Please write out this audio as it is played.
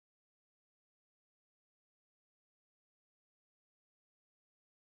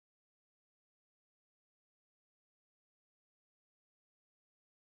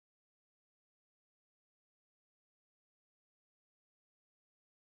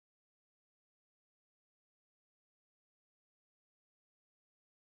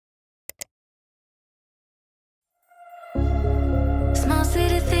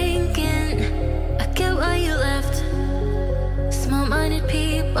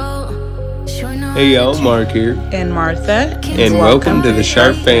Hey y'all, Mark here. And Martha. And welcome to the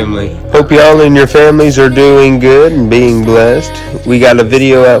Sharp family. Hope y'all and your families are doing good and being blessed. We got a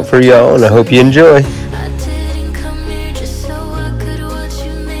video out for y'all and I hope you enjoy.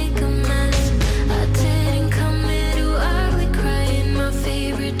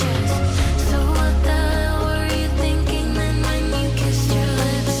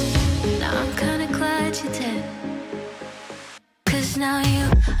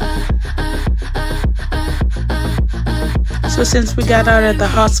 So since we got out of the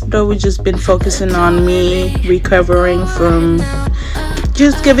hospital, we've just been focusing on me recovering from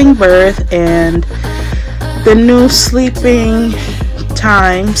just giving birth and the new sleeping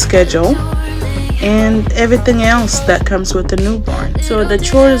time schedule and everything else that comes with the newborn. So the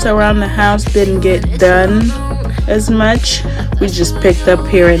chores around the house didn't get done as much. We just picked up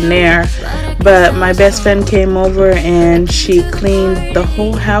here and there. But my best friend came over and she cleaned the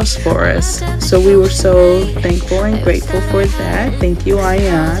whole house for us. So we were so thankful and grateful for that. Thank you,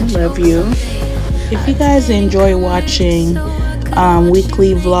 Ayan. Love you. If you guys enjoy watching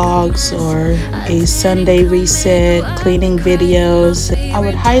weekly vlogs or a Sunday reset cleaning videos, I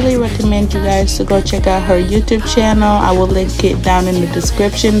would highly recommend you guys to go check out her YouTube channel. I will link it down in the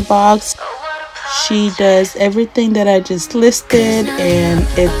description box. She does everything that I just listed and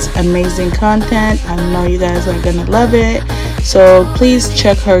it's amazing content. I know you guys are gonna love it. So please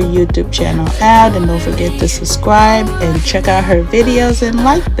check her YouTube channel out and don't forget to subscribe and check out her videos and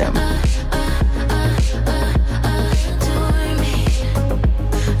like them.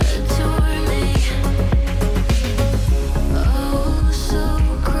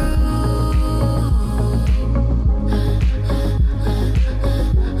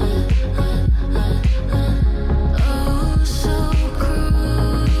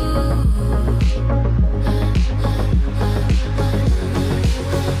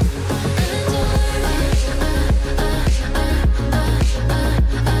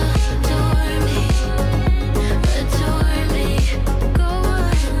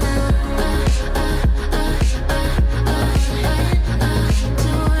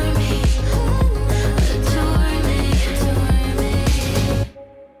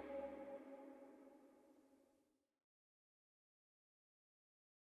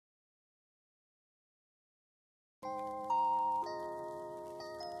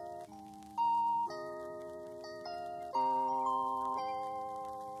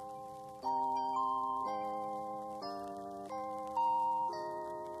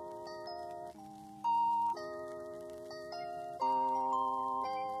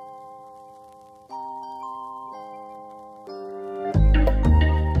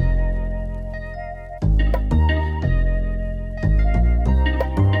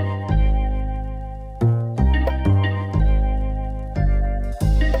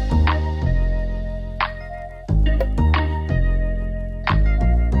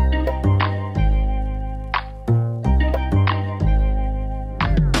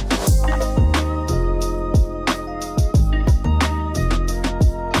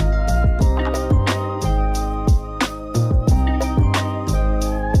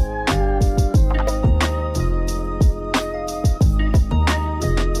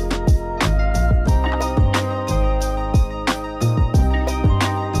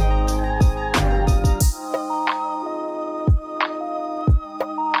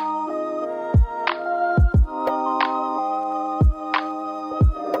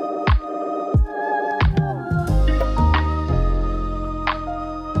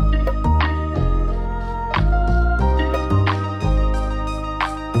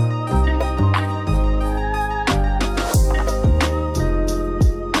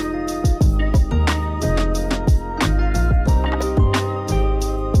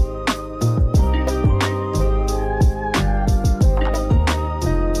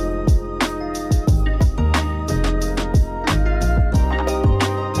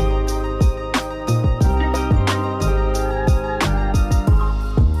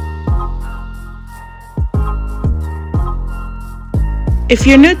 If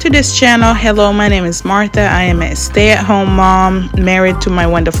you're new to this channel, hello, my name is Martha. I am a stay-at-home mom married to my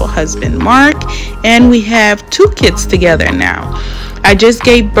wonderful husband Mark, and we have 2 kids together now. I just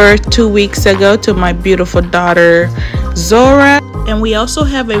gave birth 2 weeks ago to my beautiful daughter Zora, and we also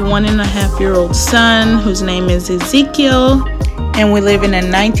have a 1.5-year-old son whose name is Ezekiel, and we live in a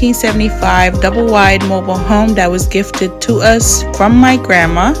 1975 double-wide mobile home that was gifted to us from my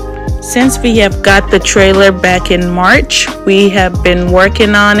grandma. Since we have got the trailer back in March, we have been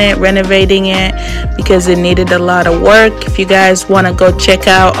working on it, renovating it, because it needed a lot of work. If you guys want to go check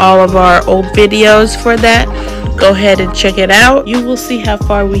out all of our old videos for that, go ahead and check it out. You will see how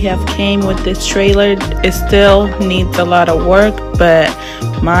far we have came with this trailer. It still needs a lot of work, but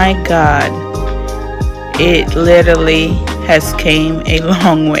my God, it literally has came a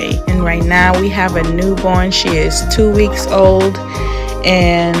long way. And right now we have a newborn. She is 2 weeks old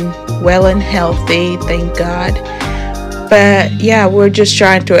and well and healthy, thank God. But yeah, we're just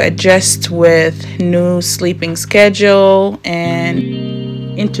trying to adjust with new sleeping schedule and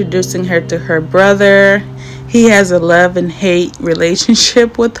introducing her to her brother. He has a love and hate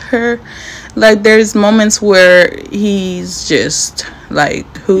relationship with her. Like, there's moments where he's just like,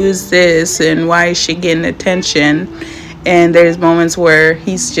 who is this and why is she getting attention? And there's moments where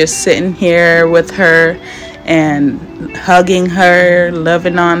he's just sitting here with her and hugging her,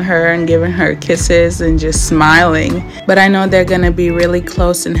 loving on her, and giving her kisses and just smiling. But I know they're gonna be really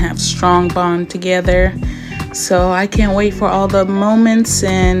close and have strong bond together. So I can't wait for all the moments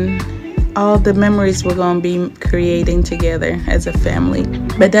and all the memories we're gonna be creating together as a family.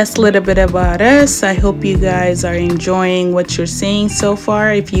 But that's a little bit about us. I hope you guys are enjoying what you're seeing so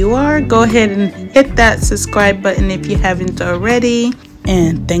far. If you are, go ahead and hit that subscribe button if you haven't already.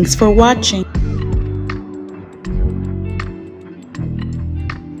 And thanks for watching.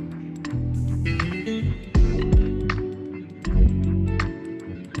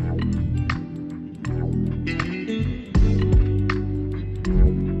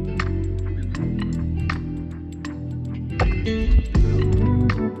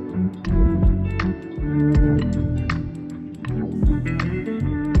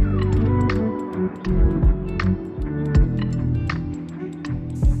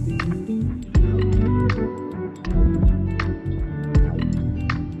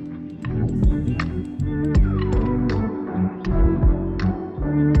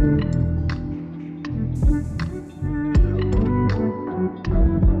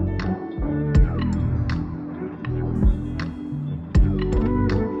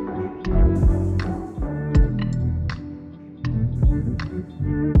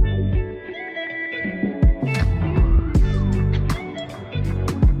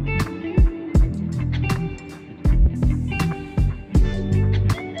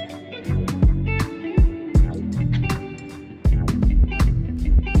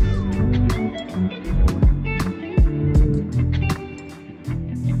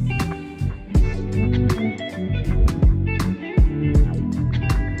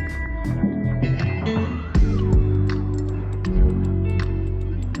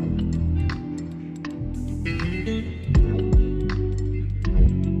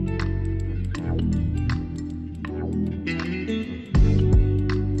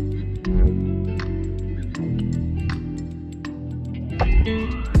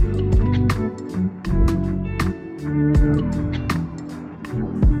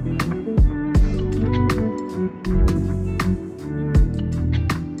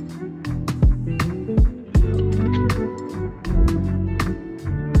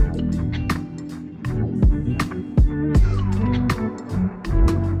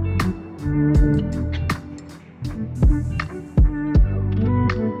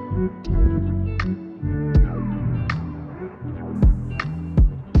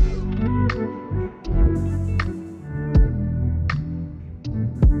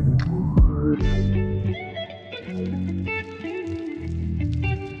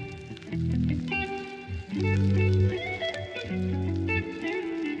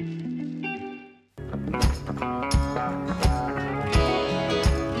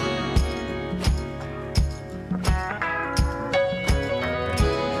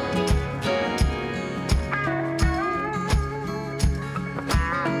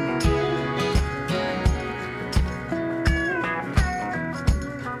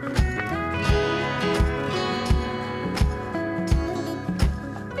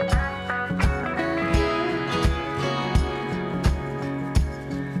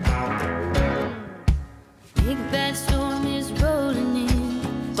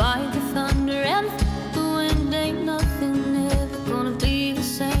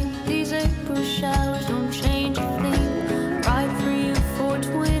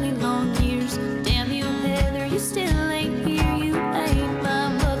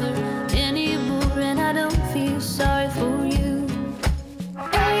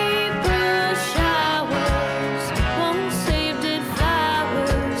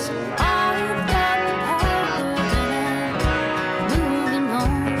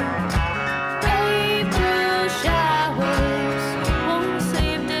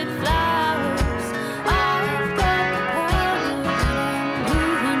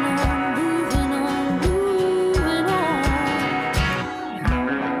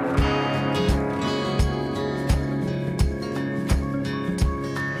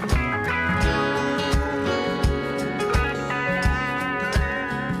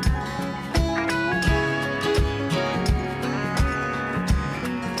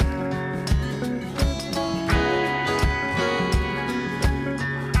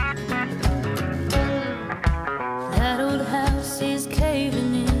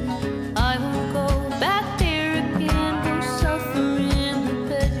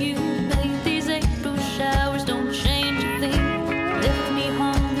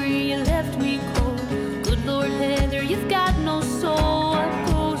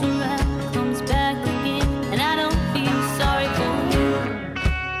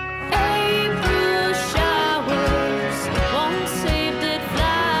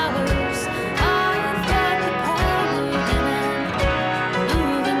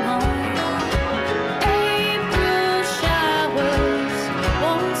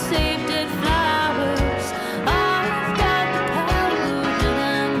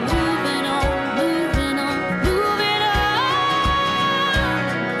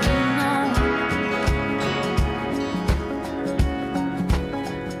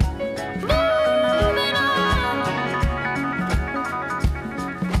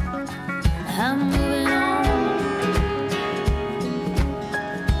 I'm moving on.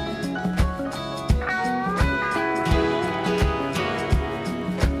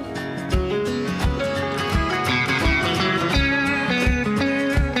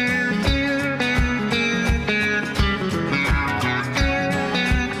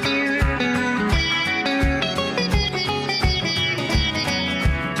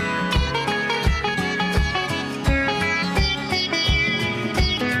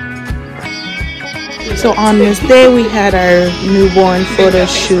 So on this day we had our newborn photo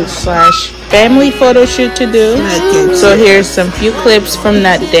shoot slash family photo shoot to do. So here's some few clips from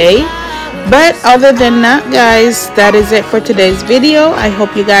that day. But other than that, guys, that is it for today's video. I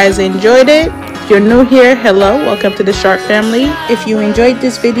hope you guys enjoyed it. If you're new here, hello, welcome to the Sharp family. If you enjoyed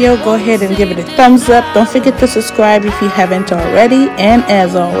this video, go ahead and give it a thumbs up. Don't forget to subscribe if you haven't already. And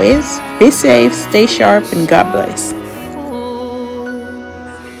as always, be safe, stay sharp, and God bless.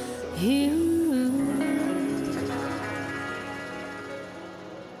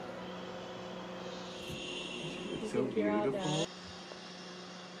 So beautiful.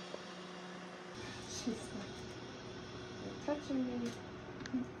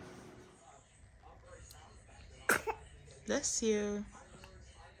 Bless you.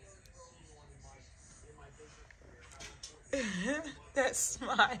 That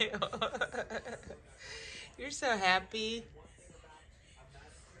smile. You're so happy.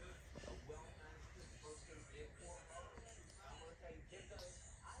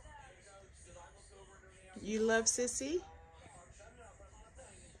 You love Sissy?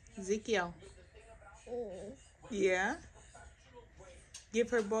 Ezekiel. Yeah? Give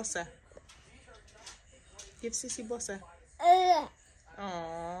her bossa. Give Sissy bossa.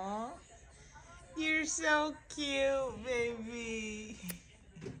 Aww. You're so cute, baby.